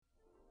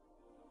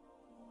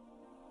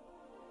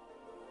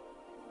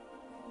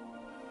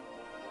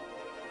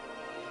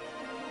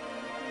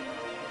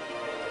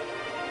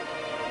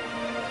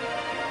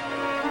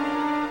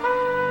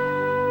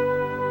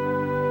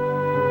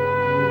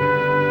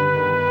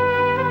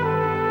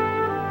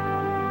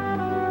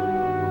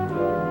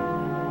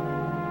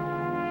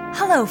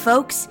Hello,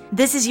 folks.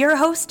 This is your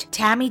host,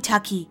 Tammy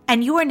Tuckey,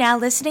 and you are now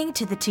listening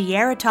to the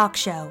Tiara Talk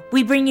Show.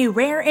 We bring you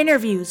rare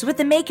interviews with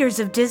the makers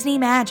of Disney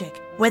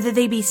Magic. Whether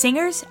they be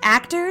singers,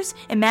 actors,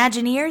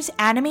 Imagineers,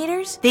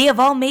 animators, they have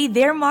all made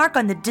their mark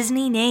on the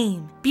Disney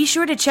name. Be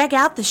sure to check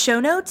out the show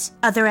notes,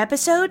 other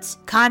episodes,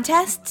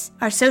 contests,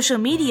 our social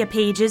media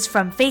pages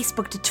from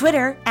Facebook to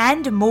Twitter,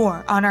 and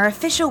more on our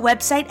official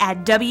website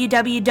at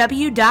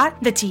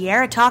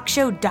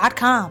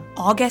www.thetiaratalkshow.com.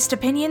 All guest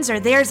opinions are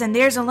theirs and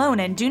theirs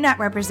alone and do not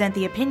represent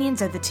the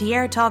opinions of the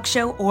Tiara Talk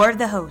Show or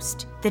the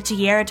host. The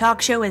Tiara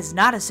Talk Show is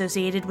not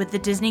associated with the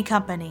Disney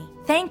Company.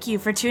 Thank you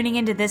for tuning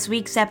into this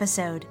week's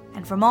episode.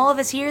 And from all of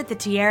us here at the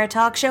Tiara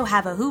Talk Show,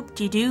 have a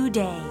hoop-de-doo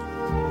day.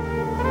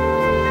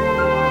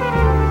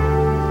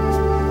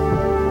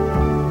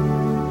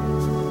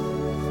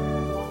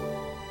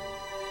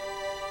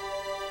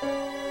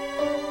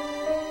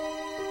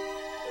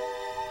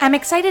 I'm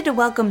excited to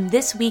welcome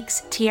this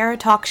week's Tiara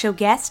Talk Show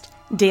guest,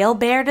 Dale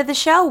Baer, to the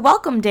show.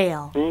 Welcome,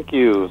 Dale. Thank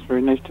you. It's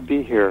very nice to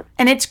be here.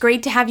 And it's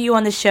great to have you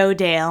on the show,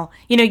 Dale.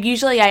 You know,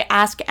 usually I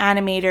ask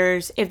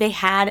animators if they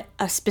had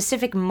a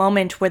specific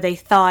moment where they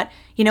thought,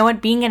 you know what,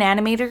 being an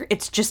animator,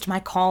 it's just my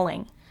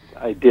calling.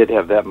 I did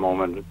have that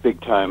moment, big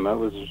time.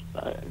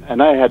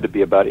 And I had to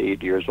be about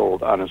 8 years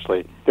old,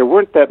 honestly. There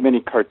weren't that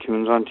many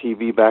cartoons on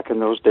TV back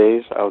in those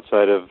days,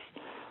 outside of,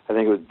 I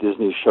think it was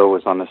Disney's show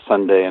was on a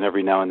Sunday, and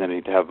every now and then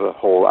he'd have a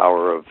whole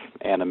hour of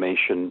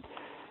animation.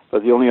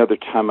 But the only other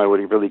time I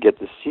would really get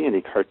to see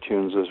any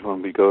cartoons was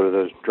when we go to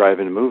the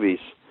drive-in movies.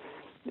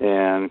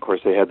 And, of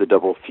course, they had the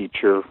double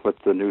feature with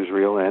the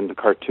newsreel and the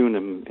cartoon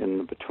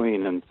in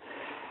between. And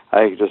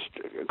I just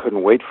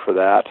couldn't wait for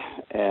that.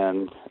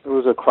 And it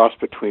was a cross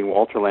between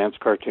Walter Lantz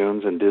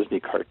cartoons and Disney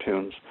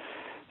cartoons.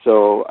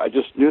 So I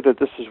just knew that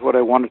this is what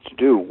I wanted to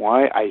do.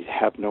 Why? I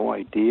have no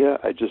idea.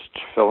 I just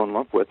fell in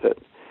love with it.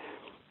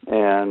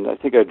 And I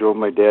think I drove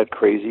my dad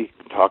crazy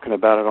talking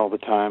about it all the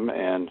time.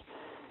 And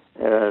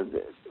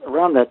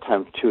around that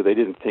time, too, they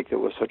didn't think it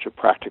was such a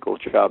practical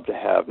job to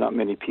have. Not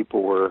many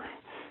people were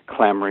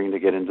clamoring to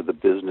get into the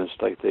business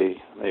like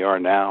they are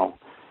now.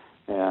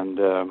 And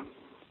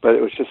but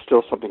it was just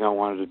still something I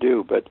wanted to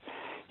do. But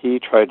he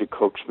tried to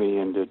coax me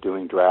into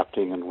doing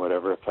drafting and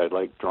whatever if I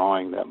liked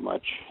drawing that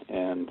much.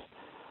 And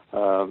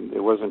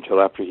it wasn't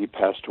until after he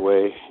passed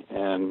away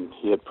and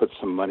he had put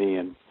some money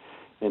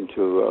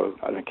into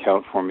an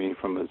account for me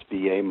from his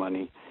VA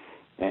money.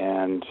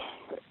 And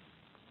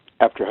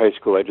after high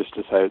school, I just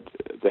decided,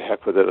 the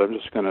heck with it, I'm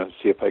just going to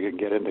see if I can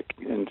get into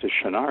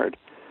Chouinard.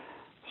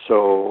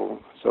 So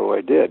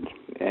I did,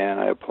 and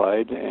I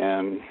applied,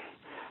 and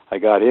I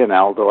got in,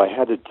 although I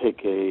had to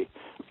take a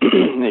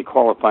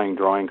qualifying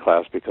drawing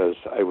class because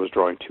I was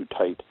drawing too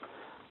tight.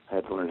 I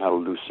had to learn how to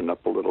loosen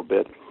up a little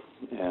bit,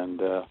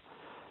 and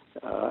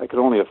I could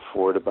only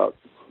afford about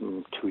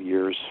 2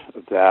 years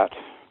of that,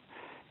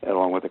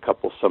 along with a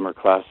couple summer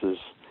classes.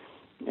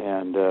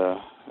 And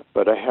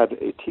but I had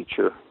a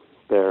teacher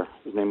there.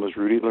 His name was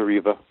Rudy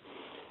Lariva,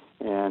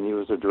 and he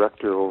was a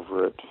director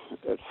over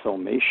at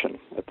Filmation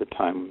at the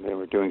time. They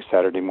were doing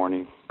Saturday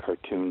morning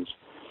cartoons,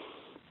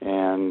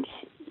 and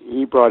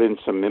he brought in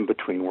some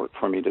in-between work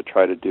for me to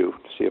try to do,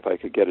 to see if I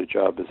could get a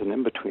job as an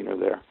in-betweener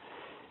there.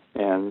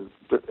 And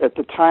at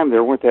the time,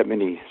 there weren't that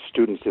many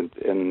students in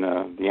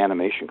the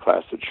animation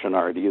class at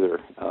Chouinard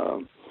either,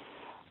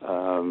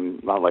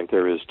 not like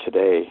there is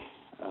today.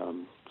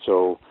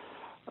 So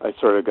I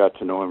sort of got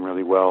to know him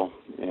really well,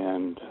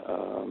 and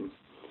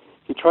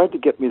he tried to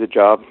get me the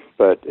job,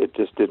 but it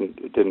just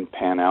didn't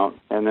pan out.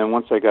 And then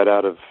once I got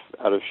out of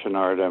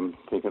Chouinard, I'm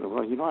thinking,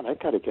 well, you know what? I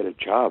got to get a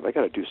job. I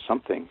got to do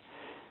something.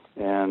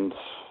 And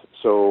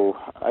so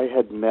I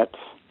had met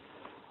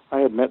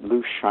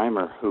Lou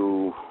Scheimer,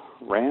 who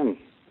ran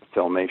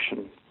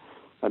Filmation.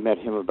 I met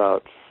him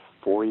about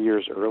 4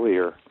 years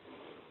earlier,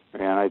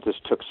 and I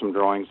just took some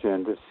drawings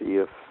in to see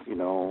if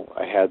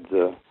I had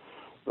the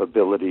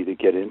ability to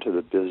get into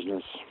the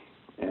business.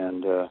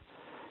 And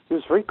he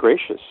was very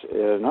gracious.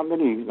 Not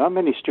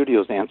many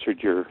studios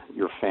answered your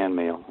fan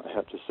mail, I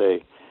have to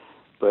say,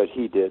 but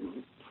he did.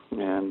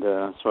 And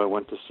so I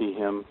went to see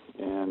him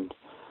and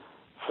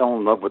fell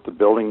in love with the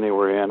building they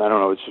were in. I don't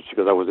know, it's just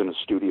because I was in a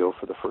studio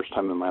for the first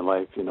time in my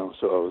life, so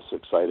I was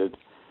excited.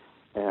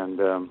 And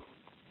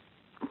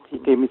he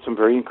gave me some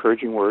very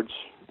encouraging words.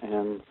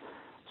 And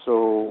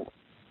so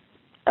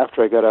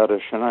after I got out of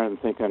Chouinard, I'm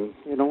thinking,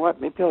 you know what,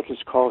 maybe I'll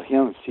just call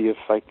him and see if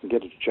I can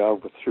get a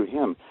job through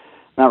him.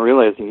 Not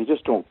realizing you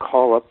just don't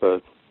call up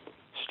a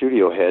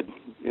studio head,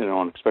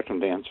 and expect him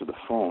to answer the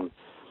phone.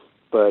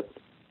 But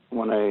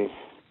when I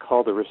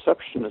called the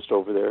receptionist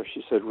over there,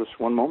 she said, just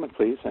one moment,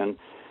 please. And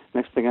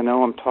next thing I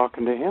know, I'm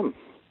talking to him.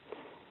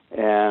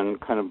 And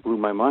kind of blew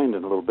my mind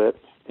in a little bit.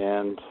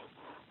 And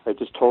I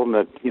just told him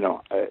that,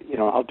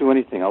 I'll do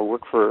anything. I'll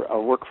work for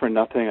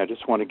nothing. I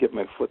just want to get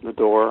my foot in the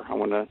door. I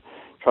want to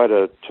try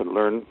to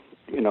learn,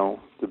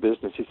 the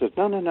business. He says,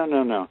 no.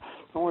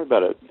 Don't worry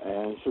about it.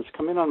 And he says,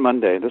 come in on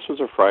Monday. This was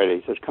a Friday.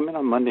 He says, come in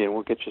on Monday and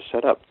we'll get you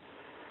set up.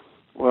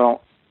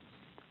 Well,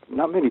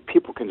 not many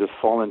people can just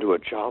fall into a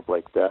job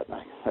like that,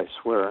 I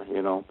swear,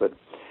 But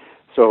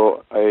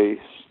So I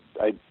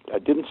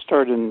didn't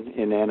start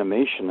in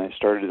animation. I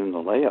started in the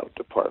layout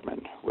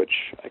department,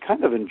 which I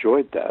kind of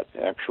enjoyed that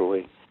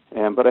actually.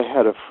 But I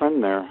had a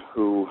friend there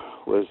who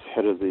was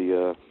head of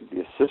the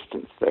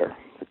assistants there,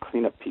 the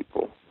cleanup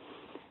people,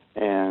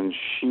 and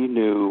she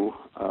knew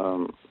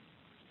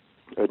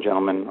a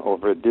gentleman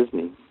over at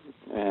Disney,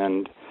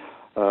 and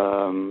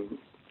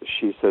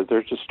she said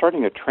they're just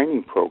starting a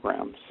training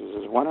program. She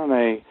says, why don't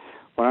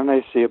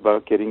I see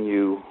about getting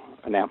you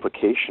an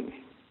application?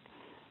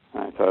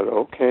 And I thought,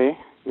 okay,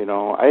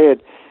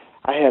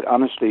 I had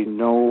honestly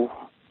no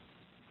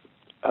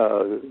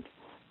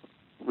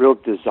real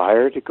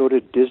desire to go to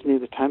Disney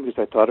at the time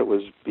because I thought it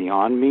was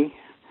beyond me.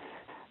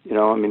 It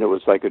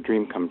was like a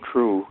dream come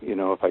true,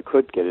 if I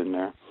could get in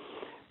there.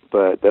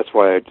 But that's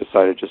why I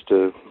decided just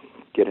to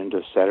get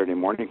into Saturday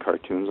morning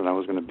cartoons, and I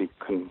was going to be,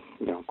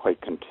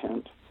 quite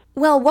content.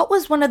 Well, what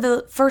was one of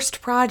the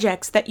first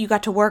projects that you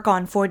got to work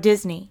on for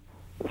Disney?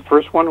 The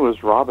first one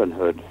was Robin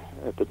Hood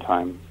at the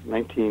time,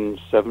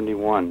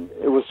 1971.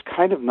 It was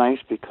kind of nice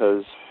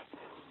because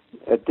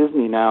at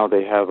Disney now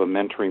they have a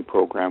mentoring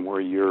program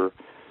where you're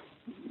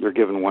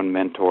given one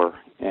mentor,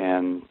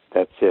 and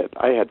that's it.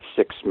 I had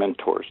 6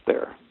 mentors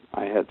there.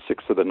 I had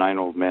 6 of the 9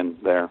 old men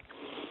there.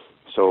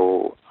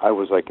 So I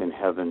was like in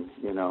heaven,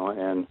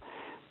 and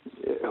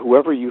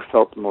whoever you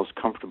felt the most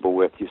comfortable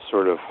with, you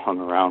sort of hung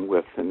around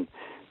with and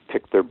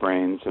picked their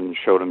brains and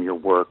showed them your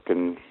work.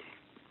 And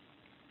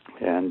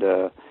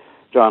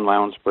John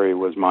Lounsbury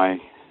was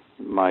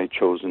my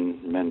chosen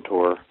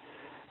mentor,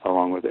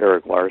 along with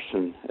Eric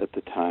Larson at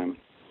the time.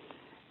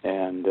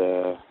 And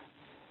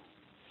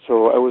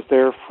so I was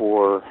there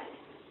for,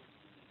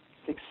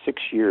 I think,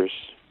 6 years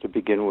to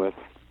begin with.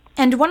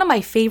 And one of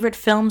my favorite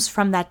films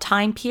from that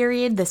time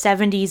period, the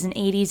 70s and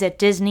 80s at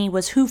Disney,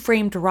 was Who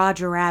Framed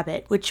Roger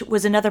Rabbit, which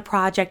was another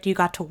project you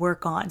got to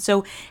work on.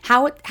 So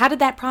how did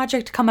that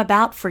project come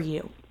about for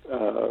you?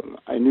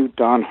 I knew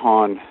Don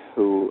Hahn,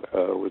 who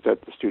was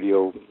at the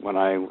studio when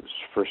I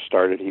first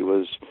started. He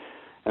was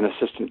an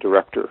assistant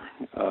director,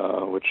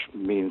 which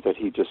means that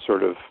he just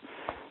sort of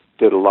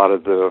did a lot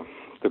of the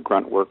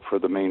grunt work for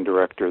the main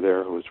director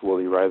there, who was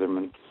Wooly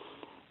Reitherman.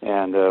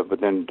 And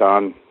but then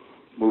Don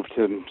moved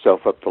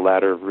himself up the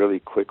ladder really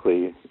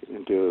quickly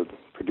into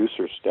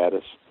producer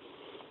status.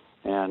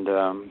 And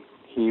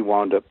he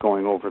wound up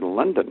going over to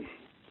London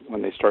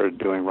when they started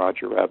doing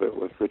Roger Rabbit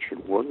with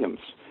Richard Williams.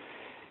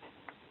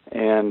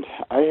 And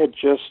I had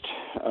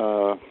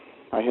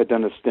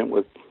done a stint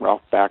with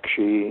Ralph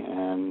Bakshi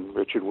and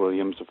Richard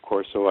Williams, of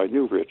course, so I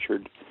knew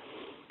Richard.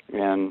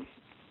 And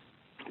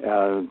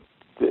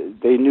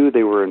they knew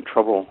they were in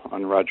trouble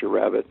on Roger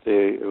Rabbit.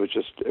 It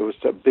was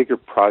a bigger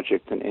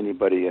project than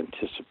anybody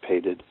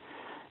anticipated.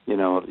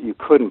 You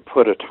couldn't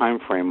put a time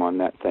frame on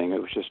that thing.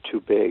 It was just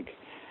too big.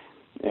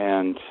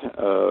 And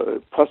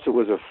plus it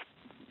was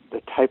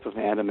the type of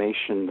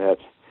animation that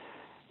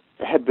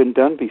had been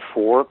done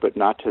before, but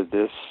not to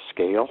this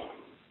scale.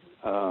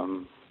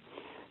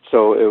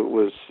 So it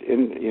was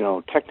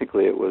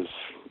technically it was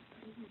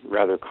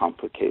rather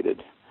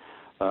complicated.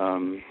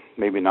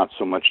 Maybe not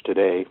so much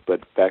today,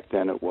 but back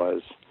then it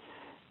was.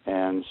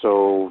 And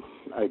so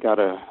I got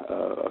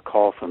a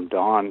call from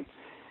Don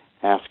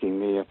asking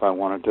me if I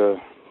wanted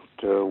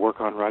to work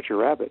on Roger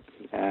Rabbit.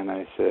 And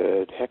I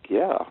said, heck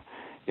yeah,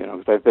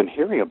 because I've been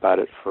hearing about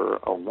it for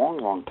a long,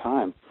 long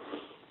time.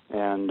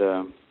 And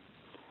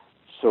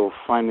so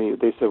finally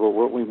they said, well,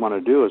 what we want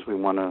to do is we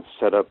want to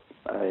set up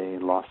a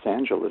Los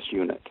Angeles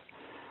unit.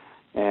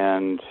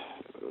 And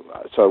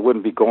so I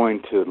wouldn't be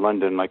going to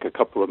London like a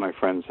couple of my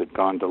friends had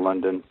gone to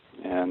London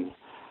and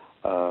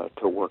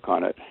to work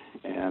on it.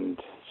 And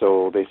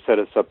so they set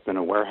us up in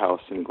a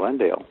warehouse in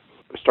Glendale.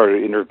 We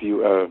started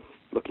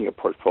looking at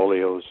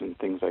portfolios and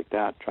things like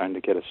that, trying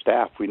to get a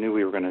staff. We knew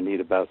we were going to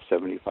need about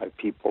 75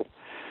 people.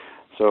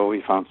 So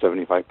we found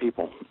 75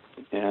 people.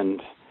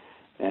 And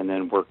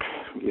then work,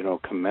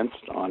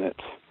 commenced on it.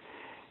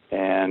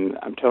 And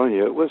I'm telling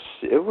you, it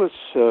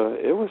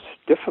was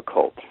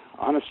difficult.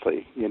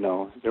 Honestly,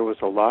 there was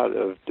a lot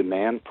of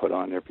demand put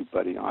on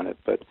everybody on it,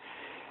 but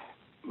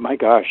my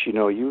gosh,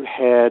 you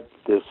had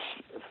this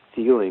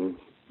feeling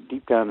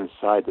deep down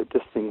inside that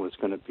this thing was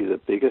going to be the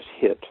biggest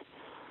hit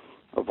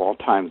of all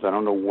times. I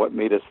don't know what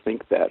made us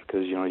think that,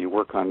 because you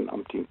work on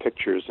umpteen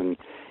pictures and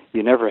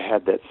you never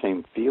had that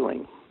same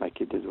feeling like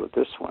you did with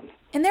this one.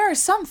 And there are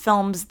some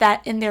films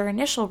that in their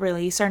initial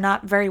release are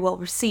not very well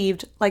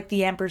received, like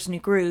The Emperor's New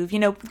Groove.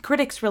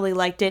 Critics really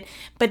liked it,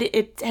 but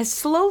it has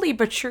slowly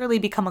but surely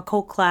become a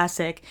cult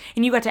classic.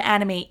 And you got to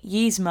animate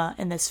Yzma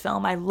in this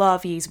film. I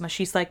love Yzma.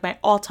 She's like my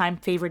all-time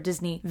favorite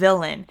Disney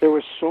villain. There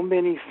were so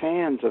many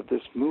fans of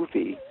this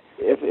movie.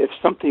 If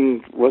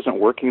something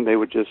wasn't working, they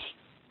would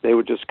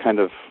just kind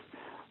of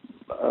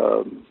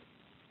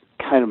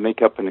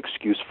make up an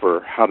excuse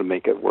for how to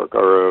make it work,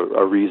 or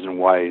a reason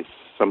why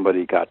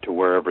somebody got to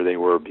wherever they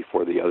were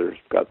before the others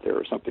got there,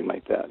 or something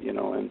like that,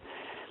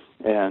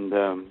 And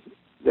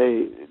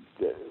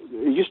it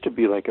used to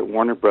be like at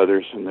Warner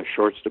Brothers in the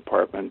shorts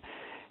department.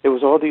 It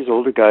was all these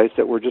older guys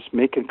that were just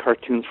making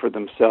cartoons for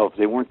themselves.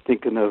 They weren't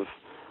thinking of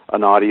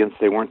an audience.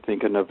 They weren't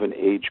thinking of an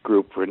age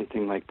group or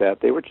anything like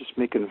that. They were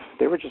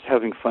just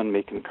having fun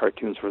making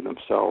cartoons for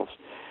themselves.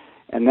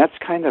 And that's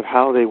kind of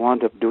how they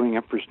wound up doing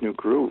Emperor's New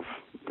Groove.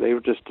 They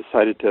just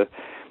decided to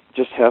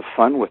just have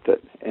fun with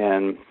it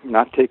and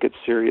not take it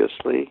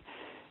seriously.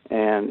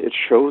 And it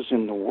shows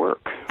in the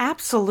work.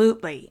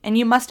 Absolutely. And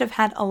you must have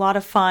had a lot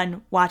of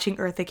fun watching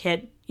Eartha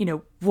Kitt,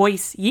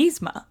 voice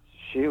Yzma.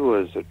 She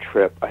was a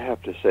trip, I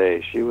have to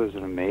say. She was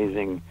an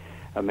amazing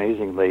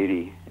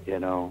lady,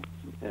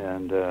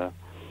 and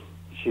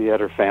she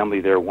had her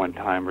family there one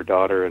time, her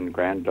daughter and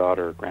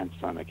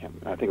grandson, I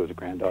think it was a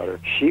granddaughter.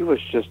 She was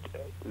just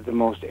the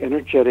most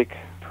energetic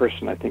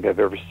person I think I've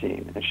ever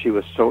seen, and she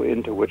was so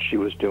into what she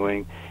was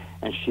doing,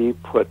 and she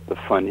put the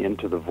fun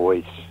into the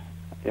voice.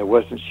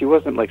 She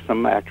wasn't like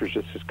some actors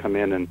just come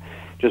in and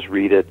just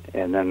read it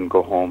and then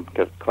go home,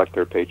 collect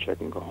their paycheck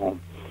and go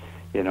home.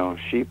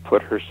 She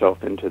put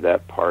herself into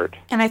that part.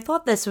 And I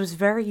thought this was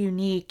very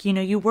unique.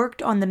 You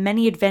worked on the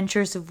many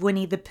adventures of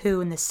Winnie the Pooh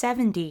in the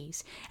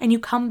 70s, and you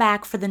come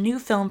back for the new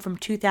film from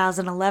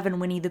 2011,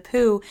 Winnie the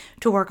Pooh,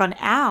 to work on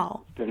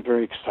Al. It's been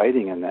very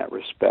exciting in that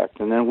respect.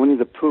 And then Winnie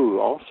the Pooh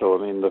also,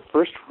 the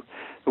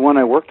one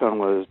I worked on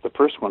was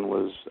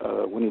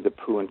Winnie the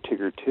Pooh and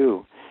Tigger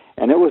 2.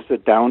 And it was a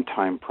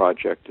downtime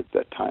project at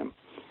that time.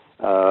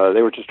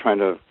 They were just trying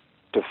to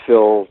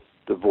fill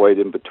the void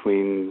in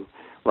between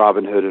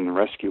Robin Hood and the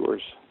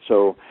Rescuers.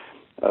 So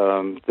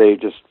they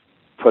just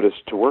put us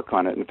to work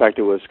on it. In fact,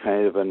 it was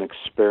kind of an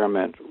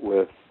experiment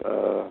with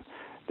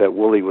that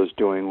Wooly was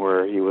doing,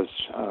 where he was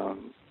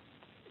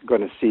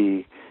going to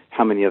see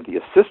how many of the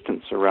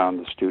assistants around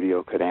the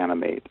studio could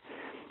animate.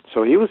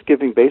 So he was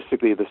giving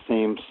basically the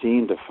same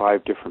scene to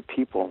 5 different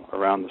people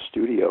around the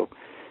studio.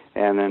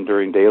 And then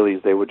during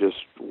dailies, they would just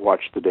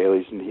watch the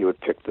dailies, and he would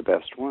pick the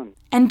best one.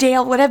 And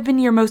Dale, what have been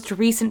your most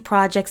recent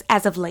projects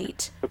as of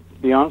late? To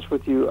be honest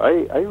with you,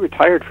 I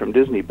retired from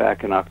Disney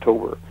back in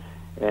October,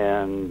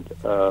 and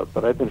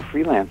but I've been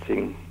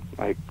freelancing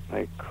like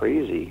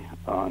crazy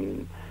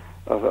on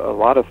a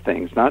lot of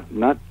things. Not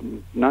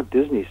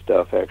Disney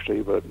stuff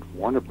actually, but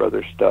Warner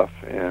Brothers stuff,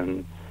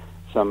 and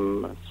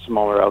some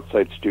smaller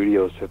outside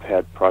studios have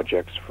had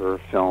projects for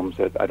films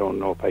that I don't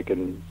know if I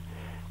can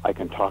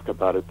talk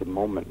about at the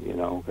moment,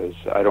 because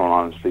I don't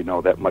honestly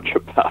know that much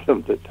about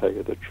them, to tell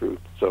you the truth.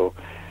 So,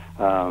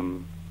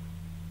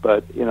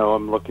 but,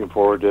 I'm looking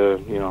forward to,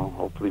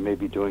 hopefully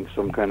maybe doing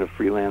some kind of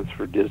freelance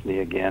for Disney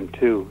again,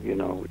 too,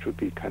 which would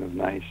be kind of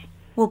nice.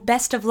 Well,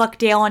 best of luck,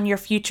 Dale, on your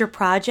future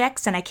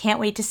projects, and I can't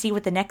wait to see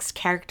what the next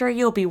character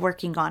you'll be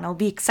working on. It'll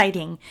be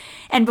exciting.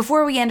 And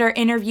before we end our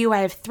interview, I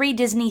have 3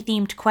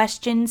 Disney-themed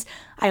questions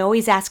I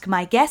always ask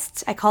my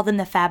guests. I call them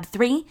the Fab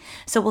 3.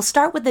 So we'll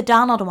start with the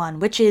Donald one,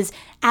 which is,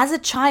 as a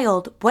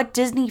child, what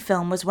Disney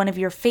film was one of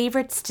your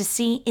favorites to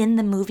see in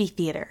the movie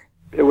theater?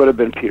 It would have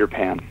been Peter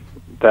Pan.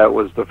 That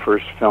was the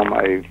first film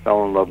I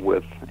fell in love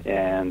with.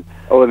 And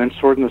then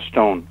Sword in the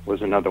Stone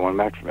was another one.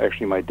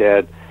 Actually, my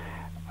dad...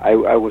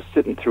 I was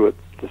sitting through it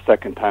the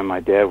second time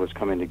my dad was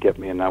coming to get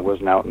me, and I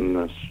wasn't out in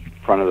the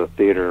front of the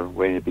theater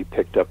waiting to be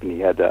picked up, and he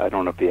had to, I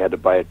don't know if he had to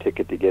buy a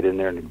ticket to get in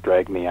there and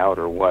drag me out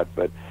or what,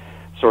 but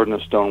Sword in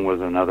the Stone was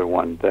another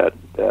one that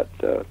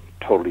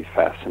totally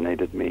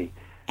fascinated me.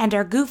 And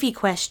our goofy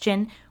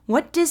question,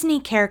 what Disney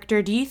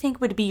character do you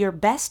think would be your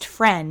best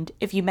friend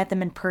if you met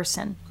them in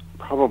person?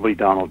 Probably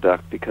Donald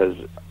Duck, because,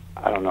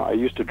 I don't know, I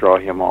used to draw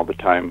him all the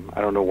time. I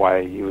don't know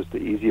why. He was the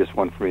easiest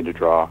one for me to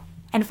draw.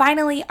 And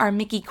finally, our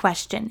Mickey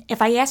question.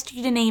 If I asked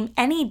you to name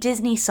any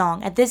Disney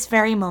song at this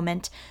very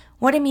moment,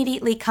 what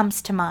immediately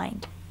comes to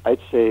mind? I'd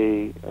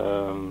say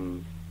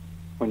When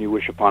You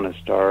Wish Upon a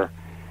Star,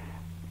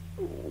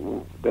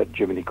 that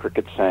Jiminy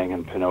Cricket sang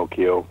in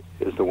Pinocchio,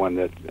 is the one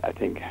that I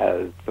think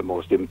has the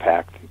most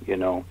impact,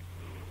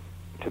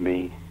 to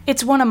me.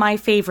 It's one of my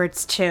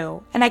favorites,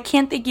 too. And I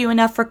can't thank you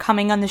enough for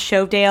coming on the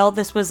show, Dale.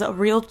 This was a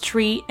real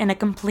treat and a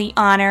complete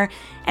honor,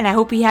 and I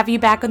hope we have you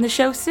back on the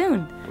show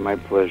soon. My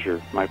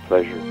pleasure. My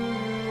pleasure.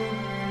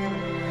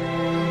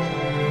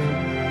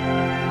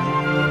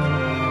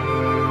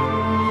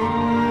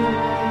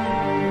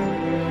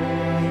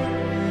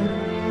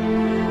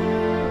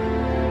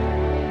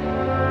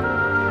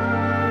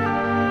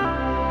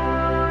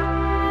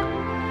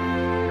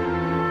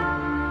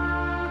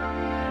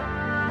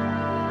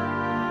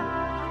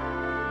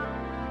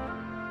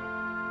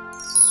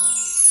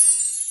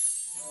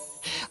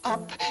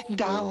 Up,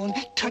 down,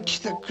 touch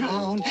the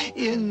ground,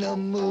 in the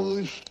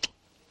mood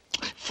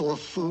for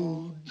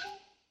food.